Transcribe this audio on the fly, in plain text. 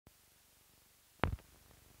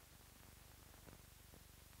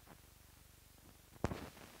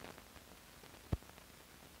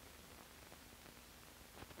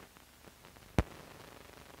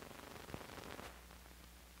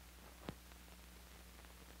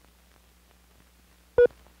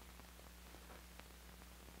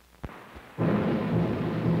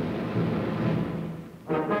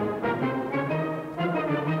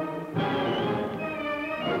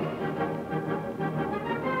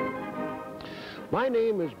My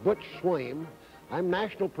name is Butch Swaim. I'm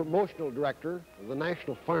National Promotional Director of the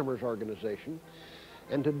National Farmers Organization.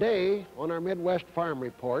 And today, on our Midwest Farm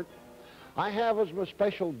Report, I have as my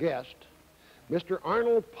special guest Mr.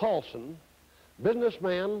 Arnold Paulson,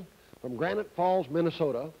 businessman from Granite Falls,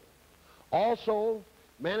 Minnesota, also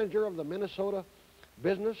manager of the Minnesota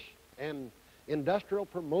Business and Industrial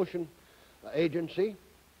Promotion Agency.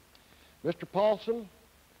 Mr. Paulson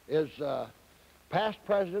is past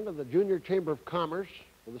president of the Junior Chamber of Commerce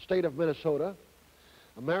for the state of Minnesota,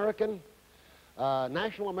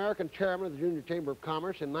 National American Chairman of the Junior Chamber of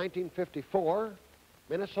Commerce in 1954,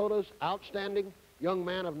 Minnesota's Outstanding Young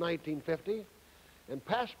Man of 1950, and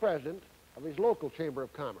past president of his local Chamber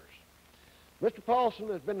of Commerce. Mr. Paulson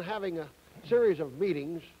has been having a series of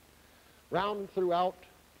meetings round throughout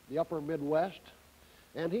the upper Midwest,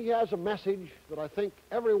 and he has a message that I think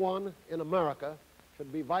everyone in America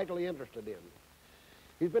should be vitally interested in.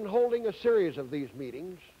 He's been holding a series of these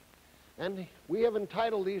meetings, and we have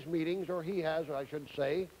entitled these meetings, or he has, I should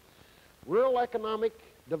say, Rural Economic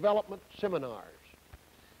Development Seminars.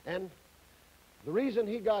 And the reason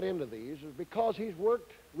he got into these is because he's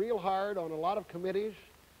worked real hard on a lot of committees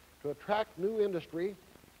to attract new industry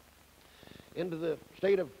into the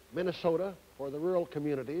state of Minnesota for the rural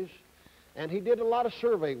communities, and he did a lot of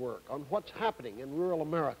survey work on what's happening in rural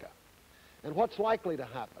America and what's likely to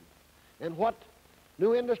happen and what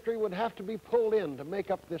new industry would have to be pulled in to make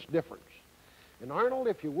up this difference. And Arnold,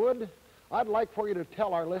 if you would, I'd like for you to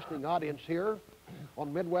tell our listening audience here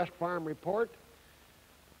on Midwest Farm Report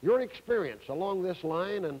your experience along this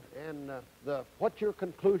line and what your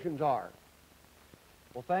conclusions are.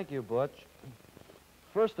 Well, thank you, Butch.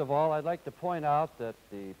 First of all, I'd like to point out that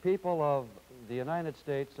the people of the United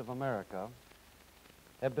States of America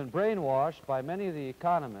have been brainwashed by many of the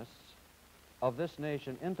economists of this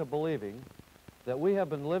nation into believing that we have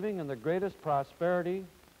been living in the greatest prosperity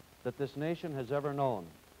that this nation has ever known.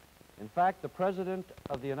 In fact, the President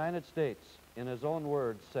of the United States, in his own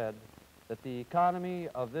words, said that the economy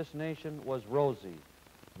of this nation was rosy,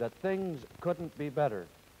 that things couldn't be better,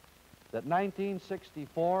 that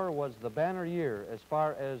 1964 was the banner year as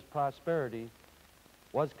far as prosperity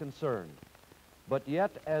was concerned. But yet,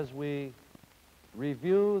 as we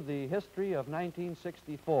review the history of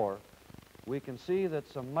 1964, we can see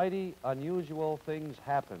that some mighty unusual things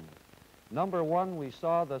happened. Number one, we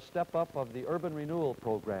saw the step up of the urban renewal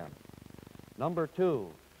program. Number two,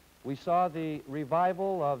 we saw the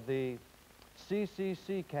revival of the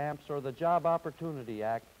CCC camps, or the Job Opportunity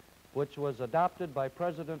Act, which was adopted by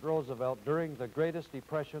President Roosevelt during the greatest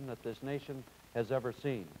depression that this nation has ever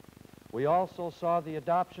seen. We also saw the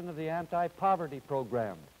adoption of the anti-poverty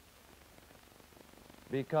program,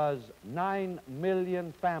 because 9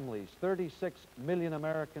 million families, 36 million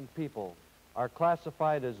American people, are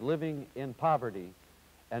classified as living in poverty,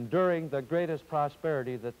 and during the greatest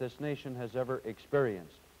prosperity that this nation has ever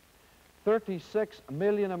experienced. 36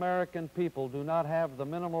 million American people do not have the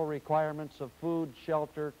minimal requirements of food,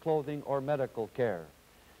 shelter, clothing, or medical care.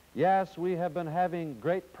 Yes, we have been having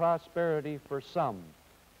great prosperity for some,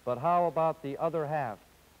 but how about the other half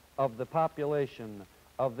of the population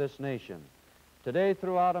of this nation? Today,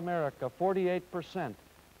 throughout America, 48%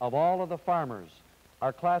 of all of the farmers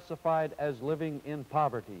are classified as living in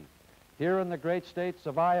poverty. Here in the great states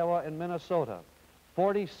of Iowa and Minnesota,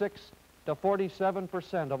 46 to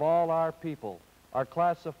 47% of all our people are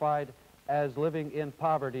classified as living in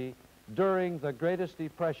poverty during the greatest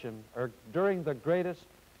depression, or during the greatest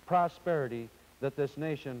prosperity that this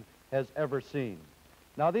nation has ever seen.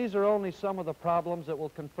 Now, these are only some of the problems that will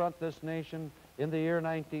confront this nation in the year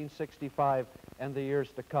 1965 and the years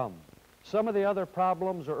to come. Some of the other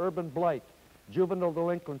problems are urban blight, juvenile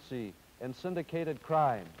delinquency, and syndicated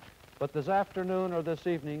crime. But this afternoon or this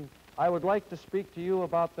evening, I would like to speak to you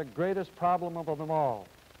about the greatest problem of them all,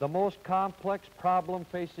 the most complex problem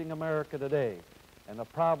facing America today, and a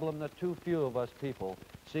problem that too few of us people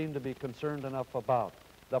seem to be concerned enough about,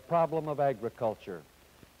 the problem of agriculture.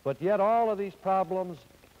 But yet all of these problems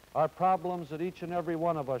are problems that each and every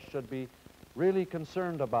one of us should be really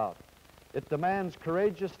concerned about. It demands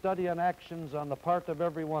courageous study and actions on the part of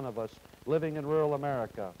every one of us living in rural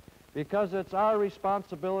America, because it's our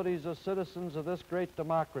responsibilities as citizens of this great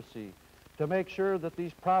democracy to make sure that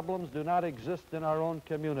these problems do not exist in our own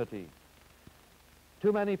community.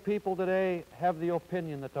 Too many people today have the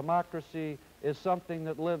opinion that democracy is something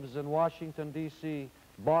that lives in Washington, D.C.,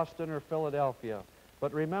 Boston, or Philadelphia.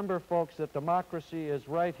 But remember, folks, that democracy is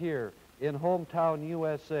right here in hometown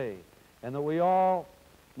USA, and that we all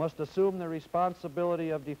must assume the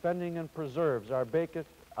responsibility of defending and preserves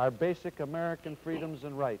our basic American freedoms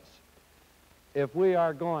and rights if we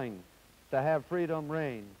are going to have freedom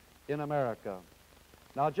reign in America.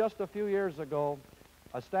 Now, just a few years ago,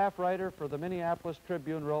 a staff writer for the Minneapolis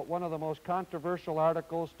Tribune wrote one of the most controversial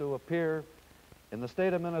articles to appear in the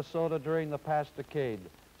state of Minnesota during the past decade,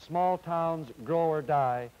 Small Towns Grow or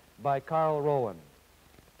Die, by Carl Rowan.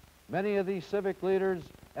 Many of these civic leaders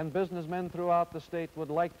and businessmen throughout the state would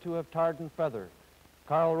like to have tarred and feather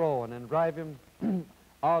Carl Rowan and drive him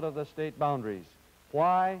out of the state boundaries.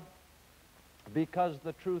 Why? Because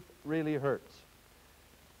the truth really hurts.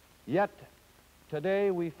 Yet,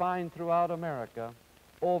 today we find throughout America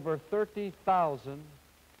over 30,000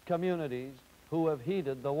 communities who have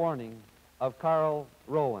heeded the warning of Carl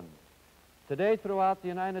Rowan. Today, throughout the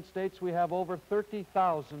United States, we have over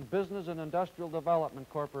 30,000 business and industrial development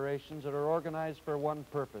corporations that are organized for one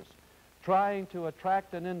purpose, trying to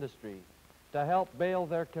attract an industry to help bail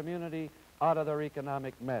their community out of their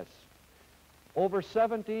economic mess. Over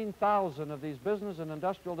 17,000 of these business and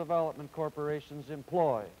industrial development corporations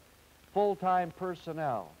employ full-time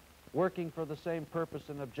personnel working for the same purpose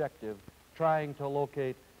and objective, trying to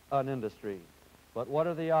locate an industry. But what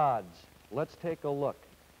are the odds? Let's take a look.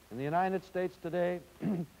 In the United States today,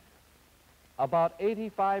 about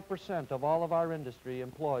 85% of all of our industry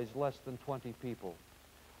employs less than 20 people.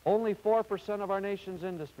 Only 4% of our nation's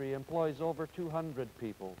industry employs over 200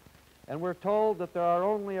 people. And we're told that there are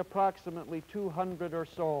only approximately 200 or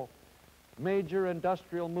so major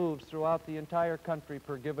industrial moves throughout the entire country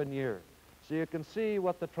per given year. So you can see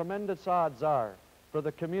what the tremendous odds are for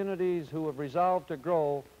the communities who have resolved to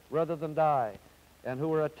grow rather than die, and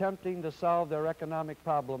who are attempting to solve their economic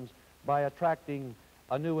problems by attracting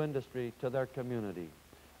a new industry to their community.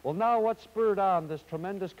 Well, now what spurred on this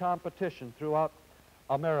tremendous competition throughout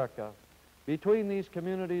America between these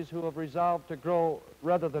communities who have resolved to grow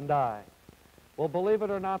rather than die? Well, believe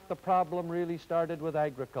it or not, the problem really started with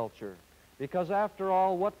agriculture. Because after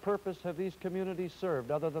all, what purpose have these communities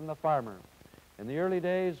served other than the farmer? In the early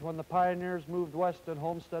days when the pioneers moved west and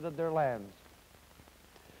homesteaded their lands,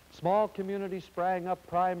 small communities sprang up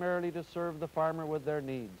primarily to serve the farmer with their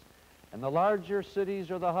needs. And the larger cities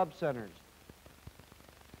or the hub centers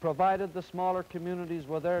provided the smaller communities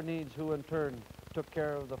with their needs, who in turn took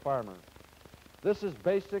care of the farmer. This is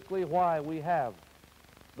basically why we have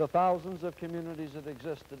the thousands of communities that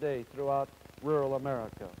exist today throughout rural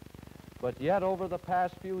America. But yet over the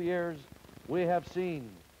past few years, we have seen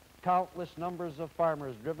countless numbers of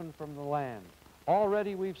farmers driven from the land.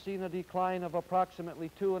 Already we've seen a decline of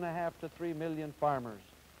approximately 2.5 to 3 million farmers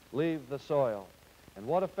leave the soil. And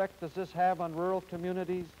what effect does this have on rural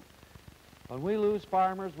communities? When we lose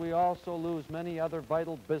farmers, we also lose many other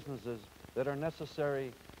vital businesses that are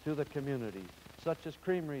necessary to the community, such as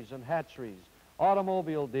creameries and hatcheries,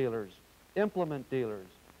 automobile dealers, implement dealers,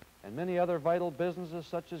 and many other vital businesses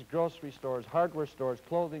such as grocery stores, hardware stores,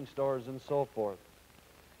 clothing stores, and so forth.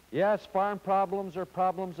 Yes, farm problems are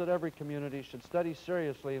problems that every community should study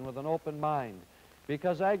seriously and with an open mind,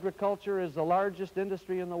 because agriculture is the largest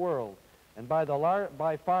industry in the world, and by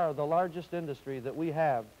far the largest industry that we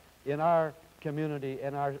have in our community,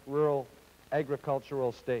 in our rural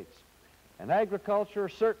agricultural states. And agriculture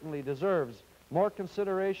certainly deserves more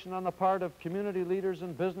consideration on the part of community leaders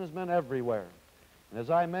and businessmen everywhere. And as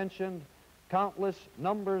I mentioned, countless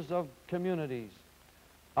numbers of communities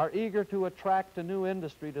are eager to attract a new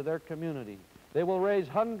industry to their community. They will raise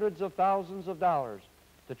hundreds of thousands of dollars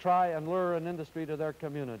to try and lure an industry to their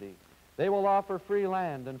community. They will offer free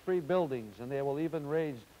land and free buildings, and they will even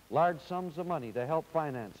raise large sums of money to help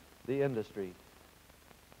finance the industry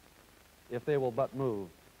if they will but move.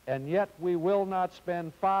 And yet we will not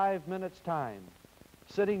spend 5 minutes' time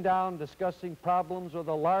sitting down discussing problems with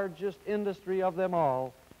the largest industry of them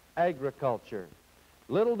all, agriculture.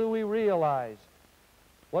 Little do we realize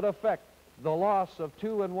what effect the loss of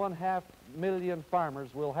 2.5 million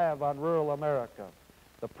farmers will have on rural America.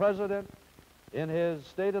 The President, in his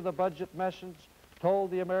State of the Budget message,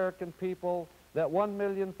 told the American people that 1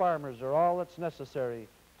 million farmers are all that's necessary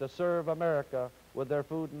to serve America with their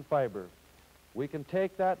food and fiber. We can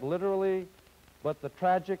take that literally, but the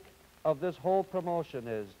tragic of this whole promotion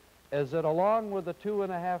is that along with the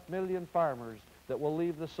 2.5 million farmers that will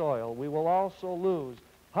leave the soil, we will also lose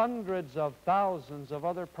hundreds of thousands of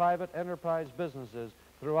other private enterprise businesses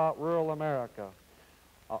throughout rural America.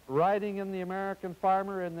 Riding in the American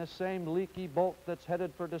farmer in this same leaky boat that's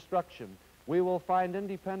headed for destruction, we will find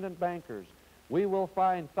independent bankers. We will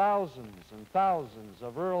find thousands and thousands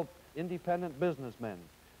of rural independent businessmen.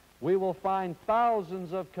 We will find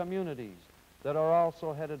thousands of communities that are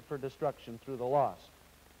also headed for destruction through the loss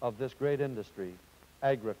of this great industry,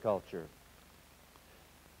 agriculture.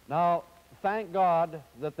 Now, thank God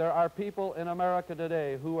that there are people in America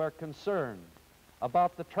today who are concerned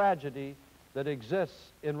about the tragedy that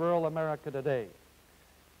exists in rural America today.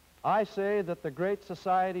 I say that the Great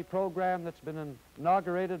Society program that's been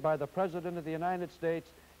inaugurated by the President of the United States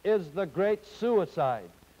is the great suicide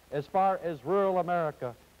as far as rural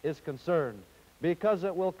America is concerned, because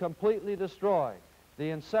it will completely destroy the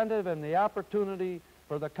incentive and the opportunity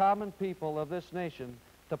for the common people of this nation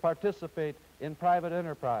to participate in private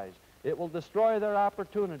enterprise. It will destroy their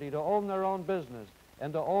opportunity to own their own business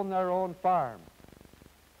and to own their own farm.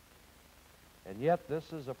 And yet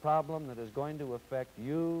this is a problem that is going to affect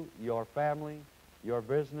you, your family, your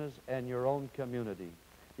business, and your own community.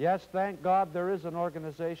 Yes, thank God there is an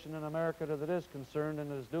organization in America that is concerned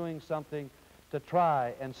and is doing something to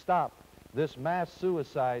try and stop this mass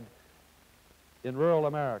suicide in rural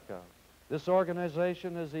America. This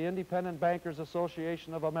organization is the Independent Bankers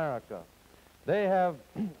Association of America. They have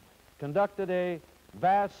conducted a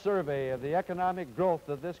vast survey of the economic growth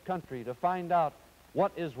of this country to find out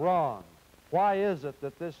what is wrong. Why is it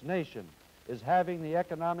that this nation is having the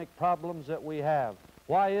economic problems that we have?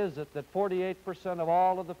 Why is it that 48% of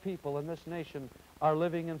all of the people in this nation are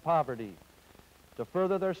living in poverty? To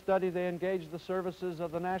further their study, they engaged the services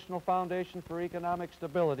of the National Foundation for Economic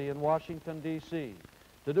Stability in Washington, D.C.,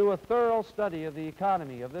 to do a thorough study of the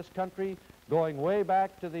economy of this country going way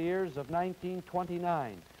back to the years of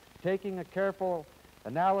 1929, taking a careful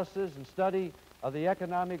analysis and study of the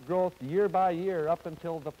economic growth year by year up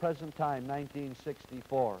until the present time,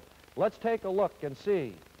 1964. Let's take a look and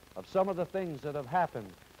see of some of the things that have happened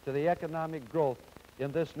to the economic growth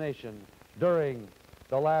in this nation during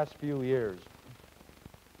the last few years.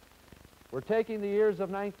 We're taking the years of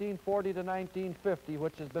 1940 to 1950,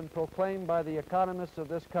 which has been proclaimed by the economists of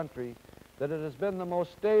this country that it has been the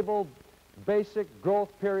most stable, basic growth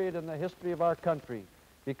period in the history of our country,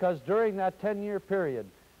 because during that 10-year period,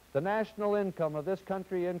 the national income of this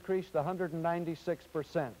country increased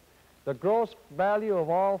 196%. The gross value of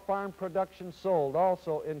all farm production sold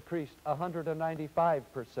also increased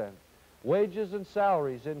 195%. Wages and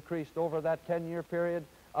salaries increased over that 10-year period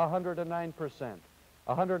 109%,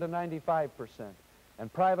 195%.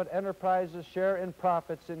 And private enterprises' share in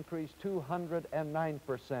profits increased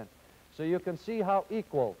 209%. So you can see how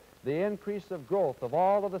equal the increase of growth of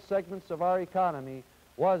all of the segments of our economy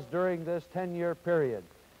was during this 10-year period.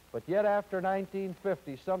 But yet after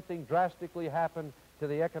 1950, something drastically happened to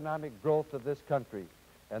the economic growth of this country.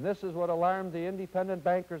 And this is what alarmed the Independent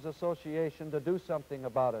Bankers Association to do something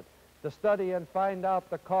about it, to study and find out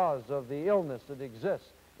the cause of the illness that exists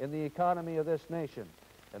in the economy of this nation.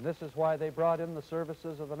 And this is why they brought in the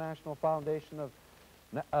services of the National Foundation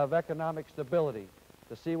of Economic Stability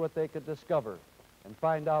to see what they could discover and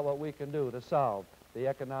find out what we can do to solve the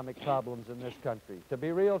economic problems in this country. To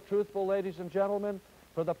be real truthful, ladies and gentlemen,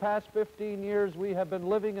 for the past 15 years, we have been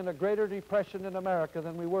living in a greater depression in America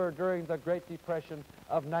than we were during the Great Depression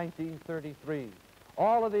of 1933.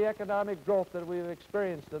 All of the economic growth that we've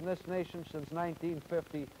experienced in this nation since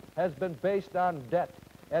 1950 has been based on debt,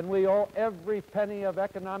 and we owe every penny of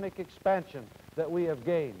economic expansion that we have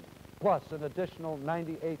gained, plus an additional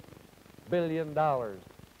 $98 billion.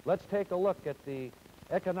 Let's take a look at the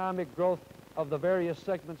economic growth of the various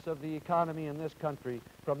segments of the economy in this country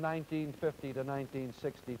from 1950 to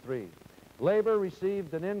 1963. Labor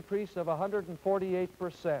received an increase of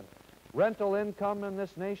 148%. Rental income in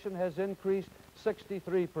this nation has increased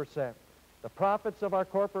 63%. The profits of our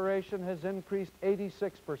corporation has increased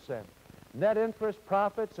 86%. Net interest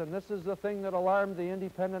profits, and this is the thing that alarmed the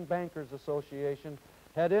Independent Bankers Association,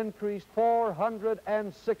 had increased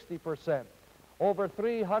 460%, over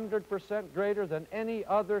 300% greater than any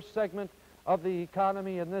other segment of the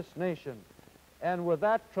economy in this nation. And with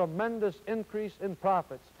that tremendous increase in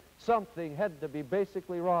profits, something had to be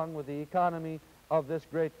basically wrong with the economy of this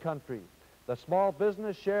great country. The small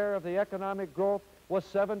business share of the economic growth was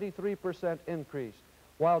 73% increase,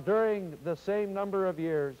 while during the same number of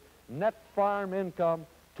years, net farm income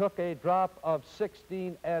took a drop of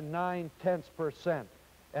 16 9/10%.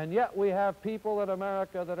 And yet we have people in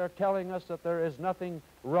America that are telling us that there is nothing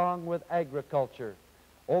wrong with agriculture.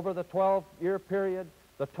 Over the 12-year period,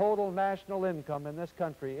 the total national income in this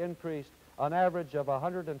country increased an average of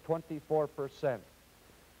 124%.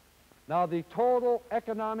 Now, the total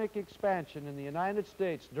economic expansion in the United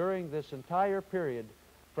States during this entire period,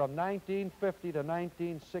 from 1950 to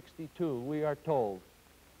 1962, we are told,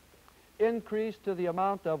 increased to the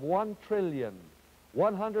amount of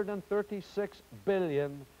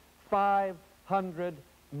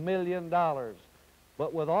 $1,136,500,000,000.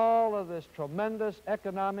 But with all of this tremendous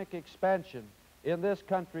economic expansion in this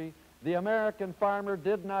country, the American farmer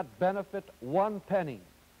did not benefit one penny.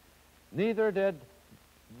 Neither did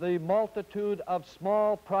the multitude of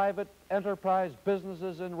small private enterprise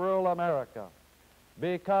businesses in rural America,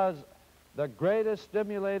 because the greatest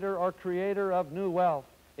stimulator or creator of new wealth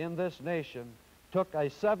in this nation took a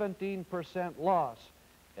 17% loss,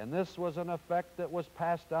 and this was an effect that was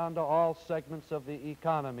passed down to all segments of the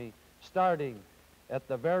economy, starting at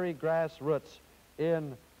the very grassroots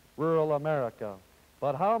in rural America.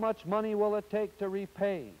 But how much money will it take to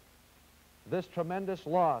repay this tremendous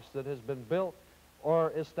loss that has been built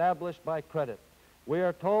or established by credit? We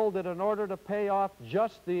are told that in order to pay off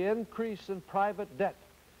just the increase in private debt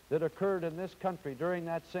that occurred in this country during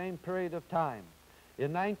that same period of time,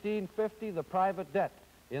 in 1950, the private debt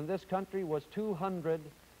in this country was $200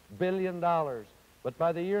 billion. But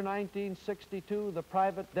by the year 1962, the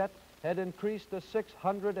private debt had increased to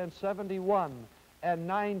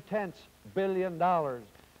 $671.9 billion.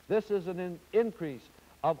 This is an increase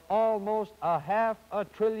of almost $500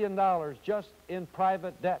 billion just in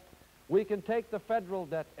private debt. We can take the federal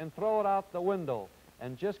debt and throw it out the window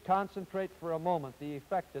and just concentrate for a moment the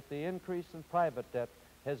effect that the increase in private debt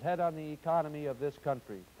has had on the economy of this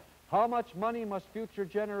country. How much money must future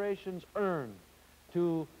generations earn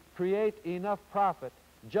to create enough profit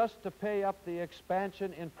just to pay up the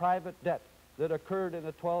expansion in private debt that occurred in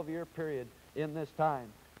a 12-year period in this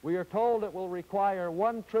time? We are told it will require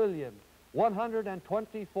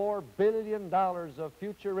 $1,124 billion of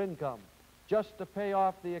future income just to pay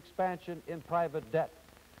off the expansion in private debt.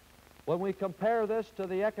 When we compare this to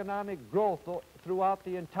the economic growth throughout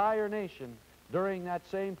the entire nation during that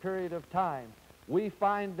same period of time, we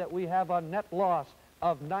find that we have a net loss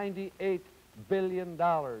of $98 billion.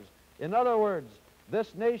 In other words,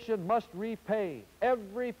 this nation must repay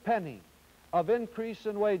every penny of increase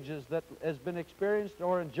in wages that has been experienced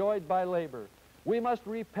or enjoyed by labor. We must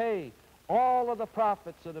repay all of the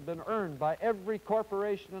profits that have been earned by every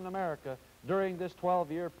corporation in America during this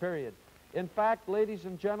 12-year period. In fact, ladies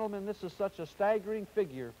and gentlemen, this is such a staggering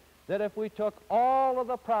figure that if we took all of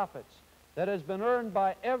the profits that has been earned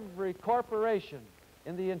by every corporation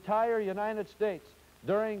in the entire United States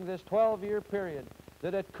during this 12-year period,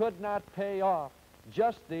 that it could not pay off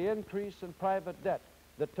just the increase in private debt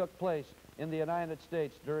that took place in the United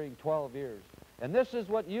States during 12 years. And this is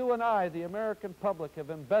what you and I, the American public, have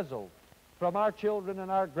embezzled from our children and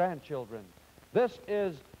our grandchildren. This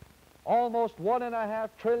is almost $1.5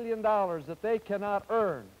 trillion that they cannot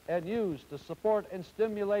earn and use to support and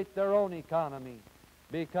stimulate their own economy.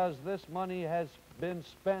 Because this money has been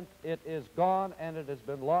spent, it is gone, and it has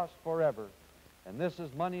been lost forever. And this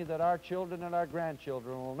is money that our children and our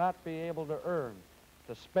grandchildren will not be able to earn,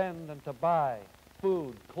 to spend and to buy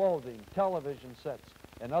food, clothing, television sets,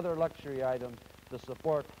 and other luxury items to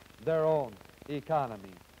support their own economy.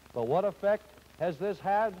 But what effect has this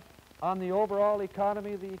had on the overall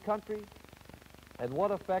economy of the country? And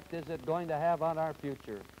what effect is it going to have on our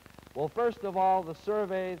future? Well, first of all, the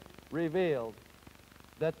survey revealed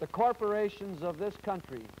that the corporations of this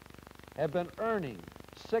country have been earning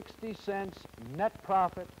 60 cents net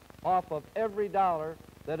profit off of every dollar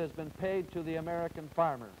that has been paid to the American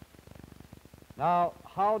farmer. Now,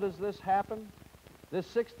 how does this happen? This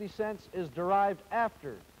 60 cents is derived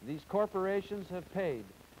after these corporations have paid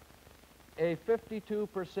a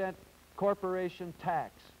 52% corporation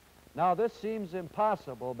tax. Now, this seems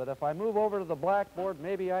impossible, but if I move over to the blackboard,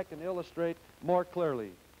 maybe I can illustrate more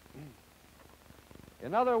clearly.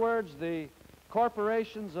 In other words, the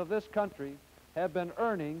corporations of this country have been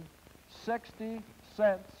earning 60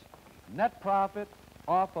 cents net profit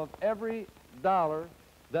off of every dollar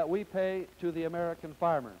that we pay to the American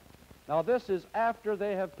farmer. Now, this is after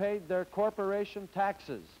they have paid their corporation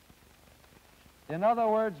taxes. In other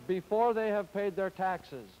words, before they have paid their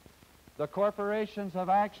taxes, the corporations have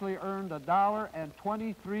actually earned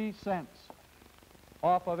 $1.23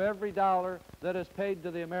 off of every dollar that is paid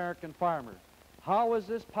to the American farmer. How is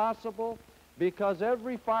this possible? Because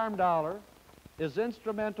every farm dollar is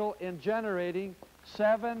instrumental in generating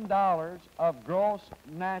 $7 of gross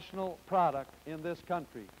national product in this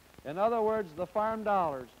country. In other words, the farm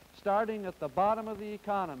dollars, starting at the bottom of the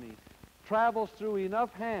economy, travels through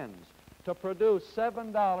enough hands to produce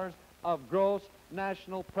 $7 of gross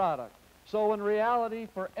national product. So in reality,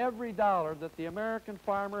 for every dollar that the American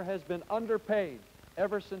farmer has been underpaid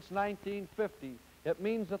ever since 1950, it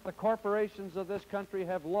means that the corporations of this country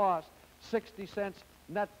have lost 60 cents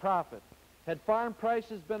net profit. Had farm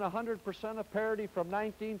prices been 100% of parity from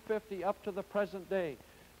 1950 up to the present day,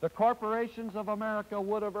 the corporations of America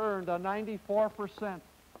would have earned a 94%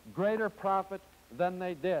 greater profit than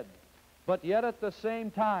they did. But yet at the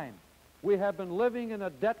same time, we have been living in a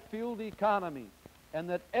debt-fueled economy, and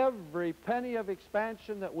that every penny of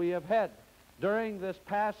expansion that we have had during this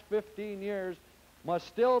past 15 years must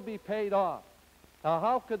still be paid off. Now,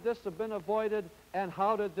 how could this have been avoided, and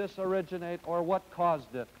how did this originate, or what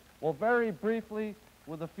caused it? Well, very briefly,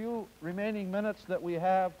 with the few remaining minutes that we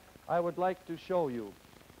have, I would like to show you.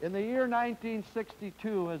 In the year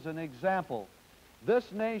 1962, as an example,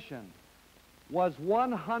 this nation was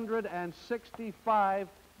 $165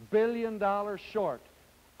 billion short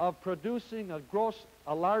of producing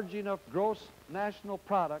a large enough gross national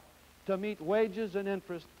product to meet wages and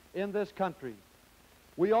interest in this country.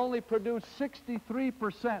 We only produced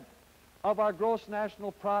 63% of our gross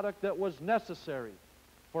national product that was necessary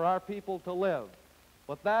for our people to live.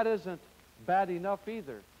 But that isn't bad enough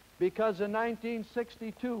either, because in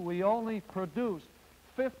 1962 we only produced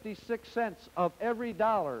 56 cents of every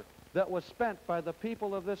dollar that was spent by the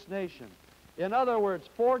people of this nation. In other words,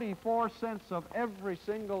 44 cents of every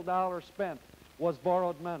single dollar spent was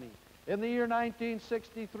borrowed money. In the year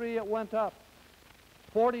 1963, it went up.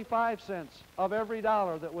 45 cents of every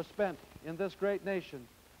dollar that was spent in this great nation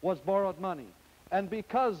was borrowed money. And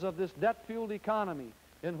because of this debt-fueled economy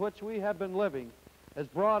in which we have been living, has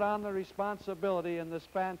brought on the responsibility in this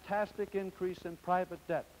fantastic increase in private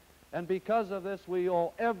debt. And because of this, we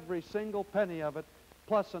owe every single penny of it,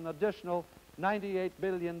 plus an additional $98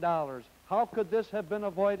 billion. How could this have been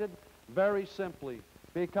avoided? Very simply,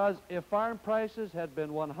 because if farm prices had been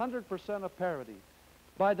 100% of parity,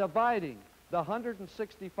 by dividing the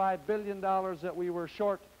 $165 billion that we were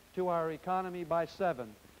short to our economy by 7,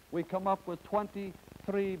 we come up with $23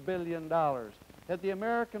 billion. Had the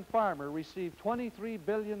American farmer received $23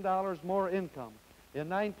 billion more income in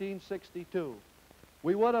 1962,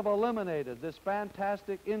 we would have eliminated this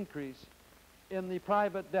fantastic increase in the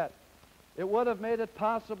private debt. It would have made it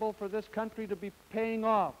possible for this country to be paying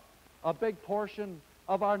off a big portion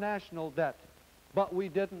of our national debt, but we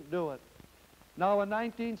didn't do it. Now, in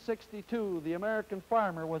 1962, the American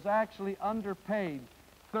farmer was actually underpaid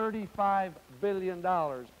 $35 billion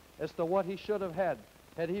as to what he should have had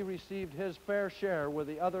he received his fair share with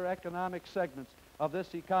the other economic segments of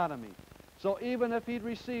this economy. So even if he'd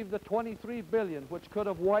received the $23 billion, which could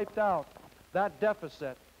have wiped out that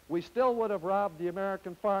deficit, we still would have robbed the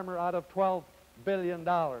American farmer out of $12 billion.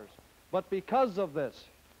 But because of this,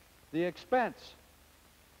 the expense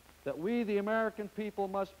that we, the American people,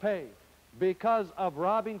 must pay because of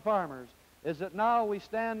robbing farmers is that now we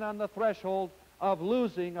stand on the threshold of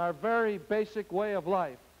losing our very basic way of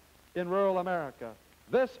life in rural America.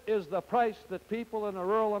 This is the price that people in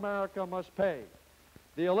rural America must pay.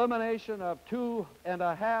 The elimination of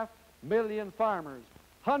 2.5 million farmers,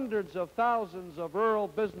 hundreds of thousands of rural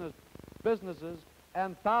businesses,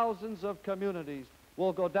 and thousands of communities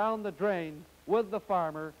will go down the drain with the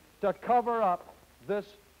farmer to cover up this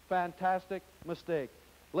fantastic mistake.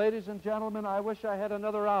 Ladies and gentlemen, I wish I had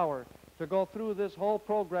another hour to go through this whole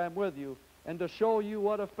program with you and to show you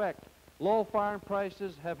what effect low farm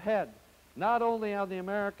prices have had, not only on the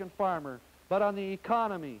American farmer, but on the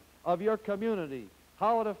economy of your community,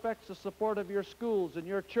 how it affects the support of your schools and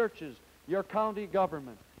your churches, your county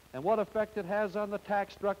government, and what effect it has on the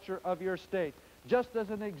tax structure of your state. Just as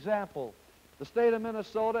an example, the state of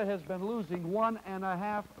Minnesota has been losing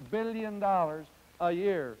 $1.5 billion a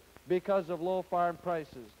year because of low farm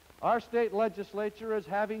prices. Our state legislature is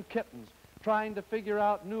having kittens, trying to figure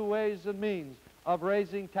out new ways and means of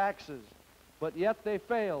raising taxes, but yet they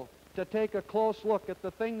fail to take a close look at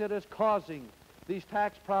the thing that is causing these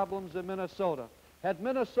tax problems in Minnesota. Had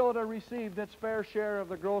Minnesota received its fair share of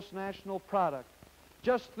the gross national product,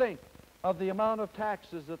 just think of the amount of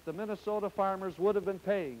taxes that the Minnesota farmers would have been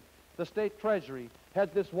paying the state treasury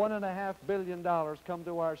had this $1.5 billion come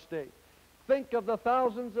to our state. Think of the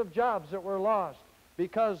thousands of jobs that were lost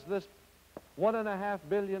because this $1.5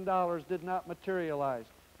 billion did not materialize.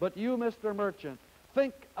 But you, Mr. Merchant,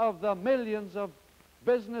 think of the millions of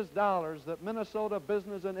business dollars that Minnesota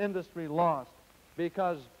business and industry lost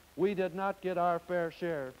because we did not get our fair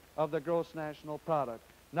share of the gross national product.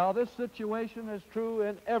 Now, this situation is true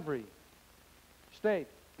in every state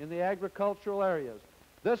in the agricultural areas.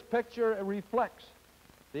 This picture reflects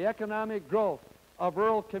the economic growth of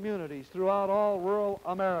rural communities throughout all rural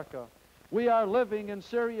America. We are living in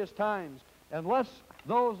serious times unless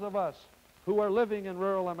those of us who are living in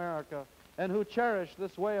rural America and who cherish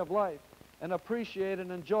this way of life and appreciate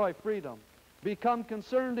and enjoy freedom become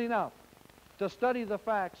concerned enough to study the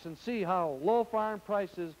facts and see how low farm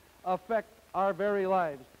prices affect our very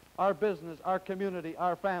lives, our business, our community,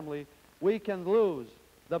 our family, we can lose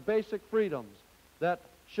the basic freedoms that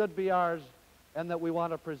should be ours and that we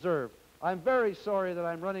want to preserve. I'm very sorry that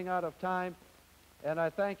I'm running out of time, and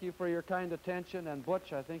I thank you for your kind attention, and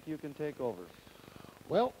Butch, I think you can take over.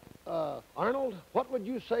 Well, Arnold, what would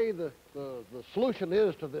you say the solution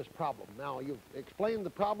is to this problem? Now, you've explained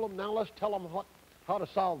the problem. Now let's tell them how to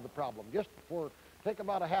solve the problem. Just take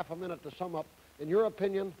about a half a minute to sum up, in your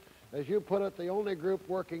opinion, as you put it, the only group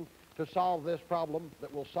working to solve this problem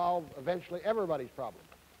that will solve eventually everybody's problem.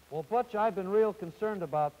 Well, Butch, I've been real concerned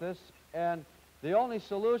about this, and the only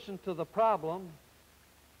solution to the problem,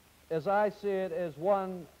 as I see it, is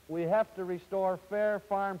one, we have to restore fair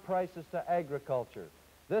farm prices to agriculture.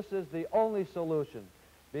 This is the only solution,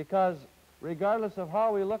 because regardless of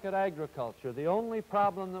how we look at agriculture, the only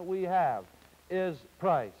problem that we have is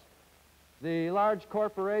price. The large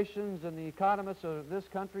corporations and the economists of this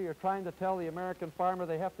country are trying to tell the American farmer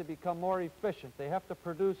they have to become more efficient, they have to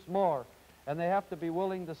produce more, and they have to be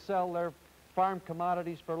willing to sell their farm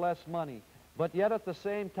commodities for less money. But yet at the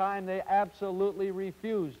same time, they absolutely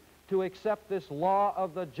refuse to accept this law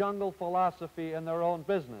of the jungle philosophy in their own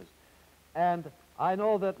business. And I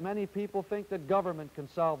know that many people think that government can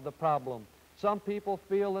solve the problem. Some people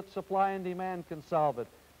feel that supply and demand can solve it.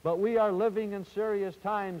 But we are living in serious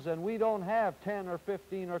times, and we don't have 10 or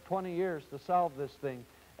 15 or 20 years to solve this thing.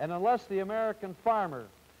 And unless the American farmer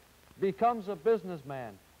becomes a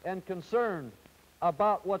businessman and concerned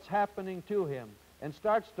about what's happening to him and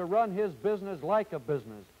starts to run his business like a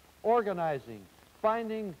business, organizing,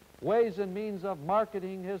 finding ways and means of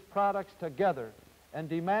marketing his products together and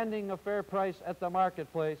demanding a fair price at the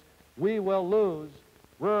marketplace, we will lose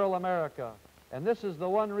rural America. And this is the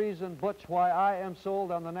one reason, Butch, why I am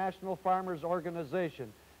sold on the National Farmers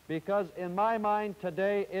Organization, because in my mind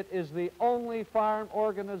today it is the only farm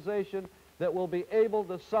organization that will be able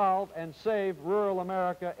to solve and save rural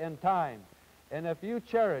America in time. And if you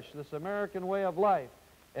cherish this American way of life,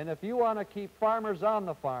 and if you want to keep farmers on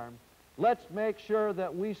the farm, let's make sure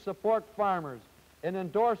that we support farmers and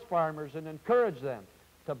endorse farmers and encourage them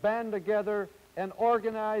to band together and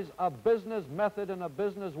organize a business method and a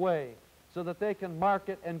business way so that they can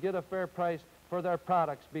market and get a fair price for their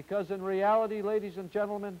products. Because in reality, ladies and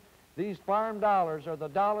gentlemen, these farm dollars are the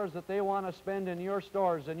dollars that they want to spend in your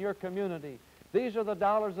stores, in your community. These are the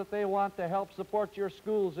dollars that they want to help support your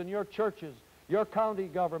schools and your churches, your county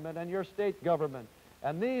government and your state government.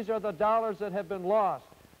 And these are the dollars that have been lost.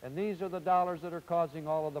 And these are the dollars that are causing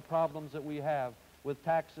all of the problems that we have with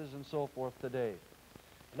taxes and so forth today.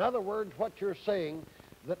 In other words, what you're saying,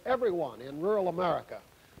 that everyone in rural America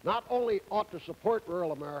not only ought to support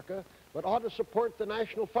rural America, but ought to support the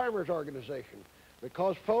National Farmers Organization.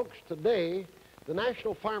 Because, folks, today, the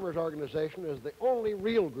National Farmers Organization is the only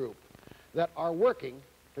real group that are working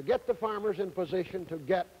to get the farmers in position to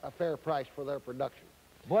get a fair price for their production.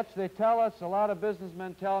 Butch, they tell us, a lot of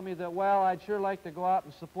businessmen tell me that, well, I'd sure like to go out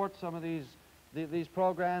and support some of these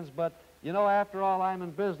programs, but, you know, after all, I'm in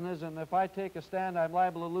business, and if I take a stand, I'm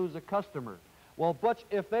liable to lose a customer. Well, Butch,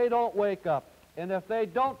 if they don't wake up, and if they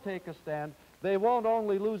don't take a stand, they won't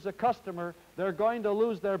only lose a customer, they're going to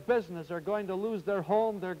lose their business, they're going to lose their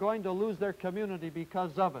home, they're going to lose their community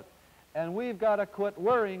because of it. And we've got to quit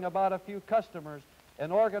worrying about a few customers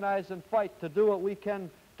and organize and fight to do what we can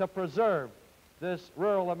to preserve this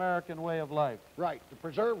rural American way of life. Right, to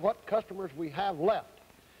preserve what customers we have left.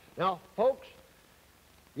 Now, folks,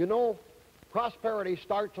 you know, prosperity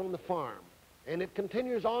starts on the farm, and it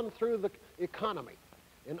continues on through the economy.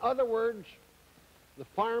 In other words, the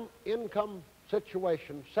farm income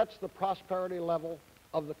situation sets the prosperity level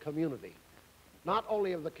of the community. Not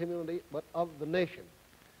only of the community, but of the nation.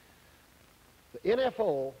 The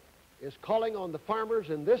NFO is calling on the farmers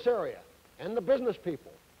in this area and the business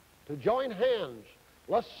people to join hands.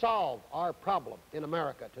 Let's solve our problem in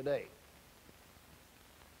America today.